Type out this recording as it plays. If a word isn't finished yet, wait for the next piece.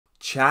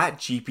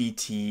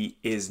ChatGPT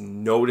is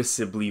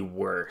noticeably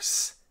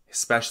worse,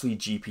 especially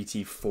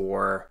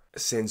GPT-4,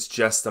 since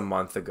just a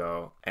month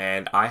ago.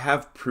 And I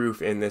have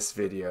proof in this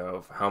video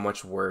of how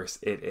much worse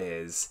it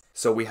is.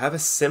 So we have a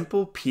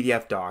simple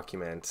PDF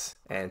document,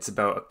 and it's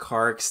about a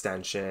car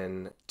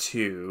extension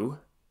to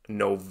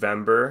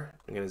November,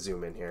 I'm going to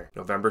zoom in here,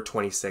 November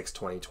 26,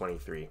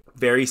 2023.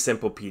 Very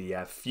simple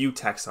PDF, few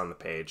text on the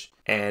page.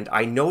 And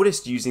I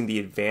noticed using the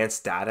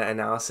advanced data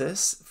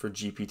analysis for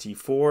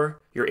GPT-4,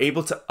 you're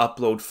able to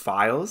upload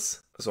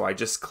files. So I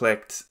just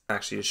clicked,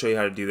 actually to show you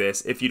how to do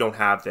this, if you don't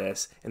have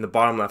this, in the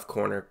bottom left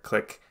corner,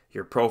 click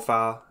your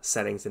profile,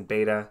 settings and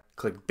beta,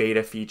 click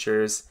beta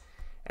features,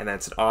 and then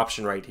it's an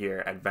option right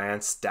here,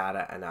 advanced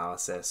data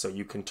analysis. So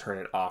you can turn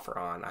it off or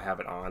on. I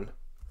have it on.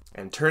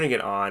 And turning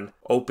it on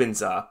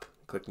opens up,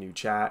 click new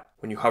chat.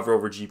 When you hover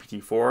over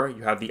GPT-4,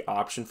 you have the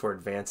option for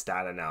advanced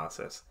data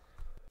analysis.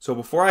 So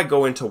before I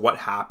go into what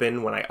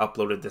happened when I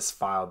uploaded this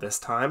file this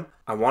time,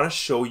 I want to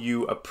show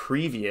you a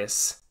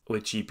previous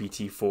with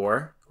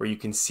GPT-4 where you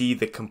can see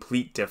the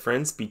complete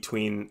difference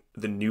between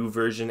the new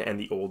version and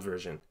the old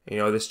version. You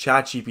know, this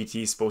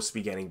ChatGPT is supposed to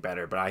be getting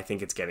better, but I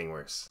think it's getting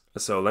worse.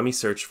 So let me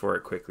search for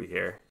it quickly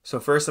here.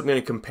 So first I'm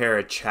going to compare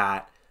a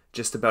chat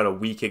just about a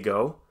week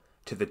ago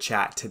to the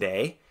chat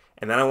today.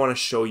 And then I want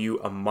to show you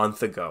a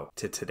month ago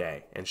to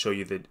today and show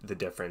you the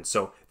difference.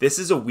 So this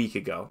is a week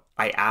ago.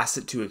 I asked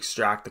it to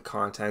extract the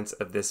contents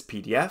of this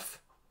PDF.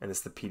 And this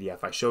is the PDF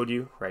I showed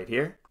you right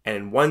here. And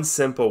in one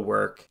simple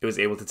work, it was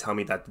able to tell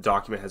me that the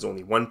document has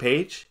only one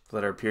page. The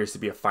letter appears to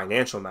be a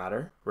financial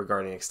matter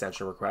regarding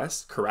extension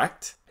request.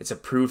 Correct. It's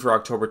approved for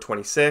October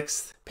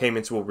 26th.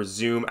 Payments will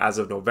resume as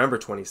of November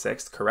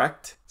 26th.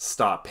 Correct.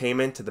 Stop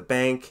payment to the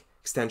bank.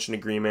 Extension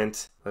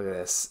agreement, look at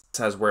this, it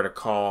says where to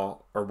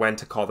call or when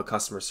to call the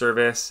customer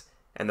service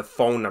and the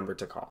phone number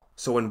to call.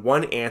 So in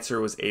one answer,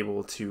 it was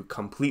able to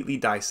completely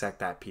dissect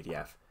that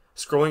PDF.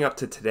 Scrolling up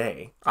to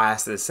today, I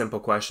asked it a simple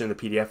question in the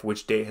PDF,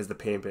 which date has the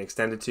payment been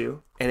extended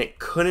to? And it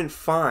couldn't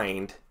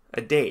find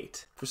a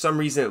date. For some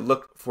reason, it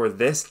looked for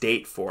this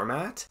date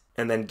format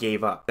and then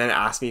gave up. Then it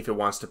asked me if it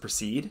wants to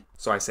proceed.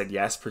 So I said,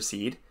 yes,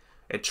 proceed.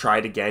 It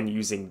tried again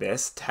using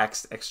this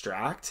text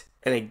extract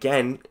and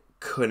again,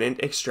 couldn't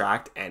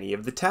extract any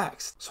of the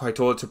text. So I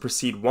told it to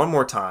proceed one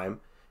more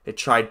time. It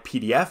tried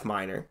PDF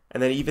Miner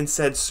and then even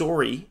said,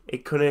 sorry,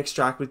 it couldn't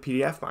extract with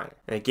PDF Miner.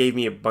 And it gave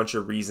me a bunch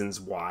of reasons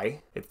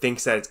why. It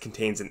thinks that it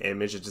contains an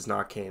image. It does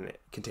not contain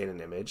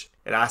an image.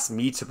 It asked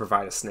me to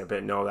provide a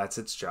snippet. No, that's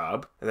its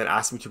job. And then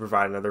asked me to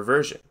provide another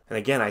version. And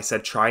again, I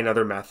said, try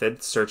another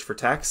method, search for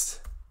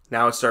text.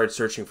 Now it started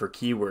searching for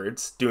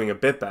keywords, doing a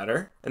bit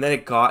better. And then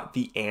it got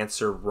the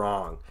answer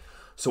wrong.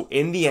 So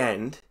in the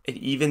end, it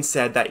even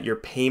said that your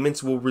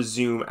payments will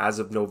resume as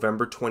of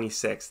November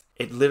 26th.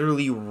 It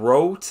literally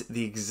wrote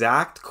the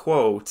exact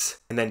quote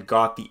and then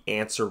got the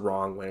answer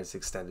wrong when it's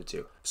extended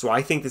to. So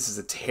I think this is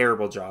a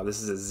terrible job.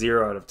 This is a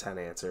 0 out of 10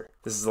 answer.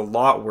 This is a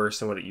lot worse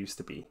than what it used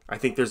to be. I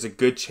think there's a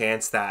good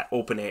chance that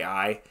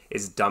OpenAI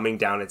is dumbing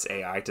down its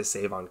AI to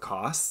save on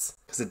costs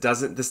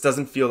because this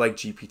doesn't feel like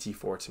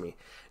GPT-4 to me.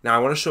 Now I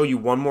want to show you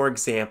one more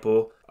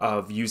example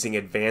of using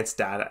advanced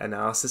data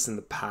analysis in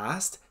the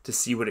past to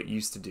see what it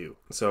used to do.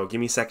 So give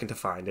me a second to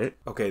find it.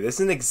 Okay, this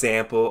is an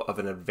example of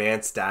an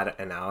advanced data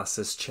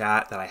analysis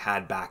chat that I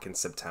had back in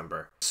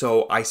September.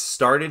 So I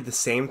started the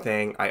same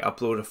thing. I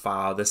uploaded a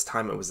file. This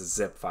time it was a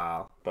zip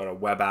file about a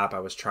web app I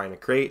was trying to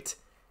create.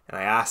 And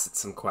I asked it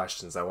some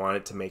questions. I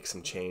wanted to make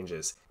some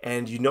changes.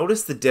 And you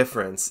notice the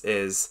difference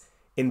is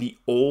in the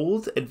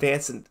old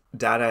advanced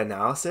data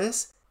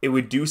analysis, it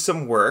would do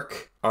some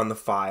work on the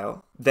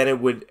file, then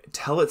it would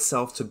tell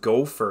itself to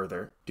go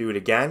further, do it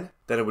again,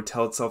 then it would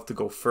tell itself to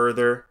go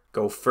further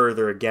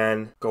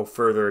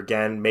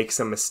again, make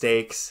some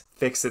mistakes,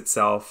 fix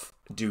itself,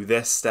 do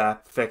this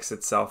step, fix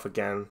itself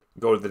again,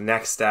 go to the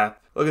next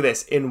step. Look at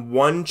this, in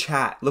one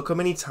chat, look how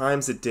many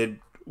times it did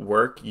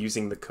work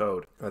using the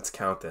code. Let's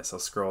count this, I'll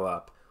scroll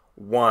up.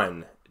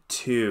 1,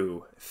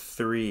 2,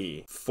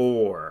 3,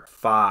 4,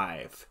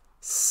 5,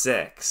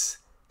 6,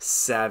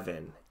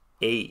 7,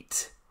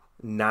 8,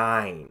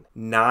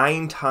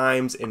 9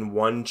 times in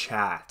one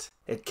chat.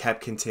 It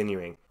kept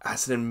continuing.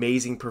 That's an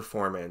amazing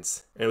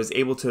performance. And it was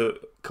able to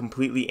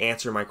completely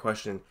answer my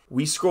question.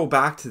 We scroll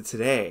back to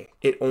today.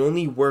 It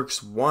only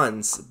works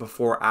once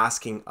before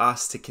asking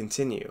us to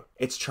continue.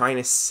 It's trying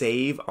to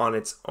save on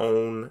its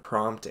own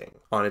prompting,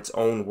 on its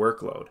own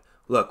workload.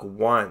 Look,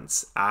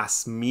 once,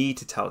 asks me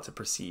to tell it to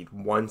proceed.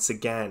 Once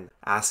again,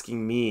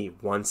 asking me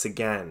once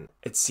again.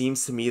 It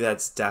seems to me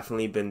that's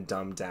definitely been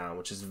dumbed down,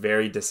 which is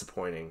very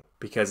disappointing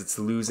because it's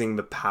losing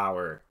the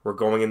power. We're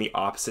going in the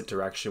opposite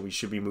direction. We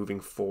should be moving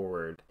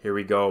forward. Here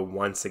we go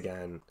once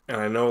again. And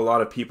I know a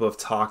lot of people have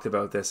talked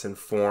about this in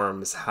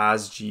forums.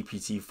 Has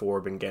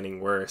GPT-4 been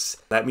getting worse?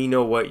 Let me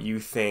know what you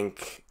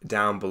think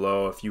down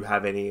below. If you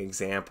have any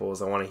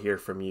examples, I want to hear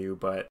from you.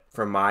 But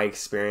from my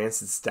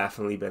experience, it's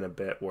definitely been a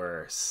bit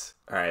worse.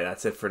 All right,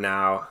 that's it for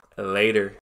now. Later.